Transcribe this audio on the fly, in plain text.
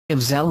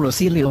of Zel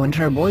Rosilio and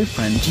her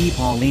boyfriend Jie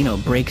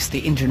Paulino breaks the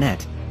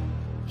internet.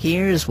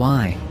 Here's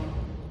why.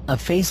 A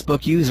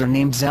Facebook user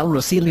named Zel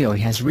Rosilio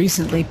has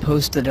recently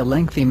posted a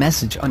lengthy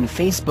message on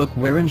Facebook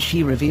wherein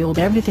she revealed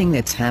everything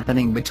that's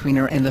happening between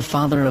her and the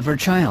father of her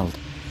child.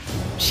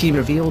 She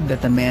revealed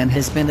that the man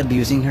has been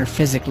abusing her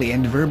physically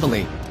and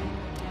verbally.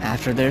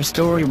 After their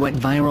story went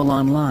viral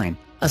online,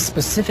 a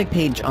specific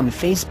page on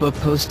Facebook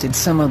posted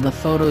some of the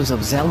photos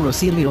of Zel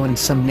Rosilio, and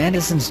some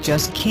netizens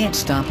just can't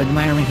stop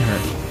admiring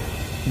her.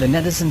 The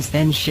netizens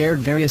then shared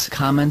various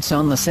comments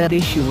on the said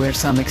issue, where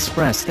some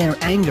expressed their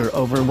anger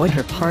over what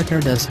her partner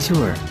does to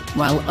her,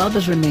 while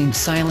others remained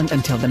silent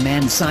until the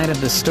man's side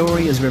of the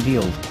story is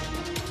revealed.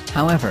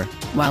 However,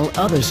 while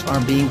others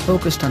are being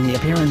focused on the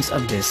appearance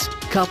of this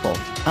couple,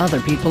 other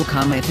people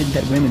commented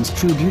that women's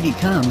true beauty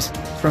comes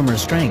from her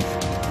strength.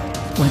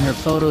 When her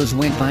photos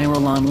went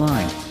viral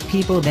online,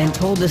 people then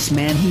told this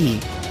man he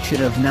should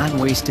have not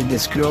wasted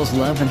this girl's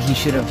love and he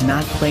should have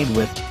not played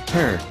with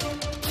her.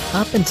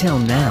 Up until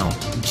now,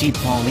 Jie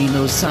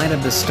Paulino's side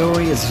of the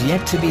story is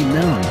yet to be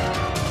known.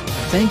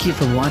 Thank you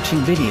for watching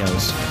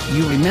videos.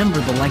 You remember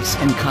the likes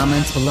and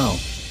comments below.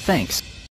 Thanks.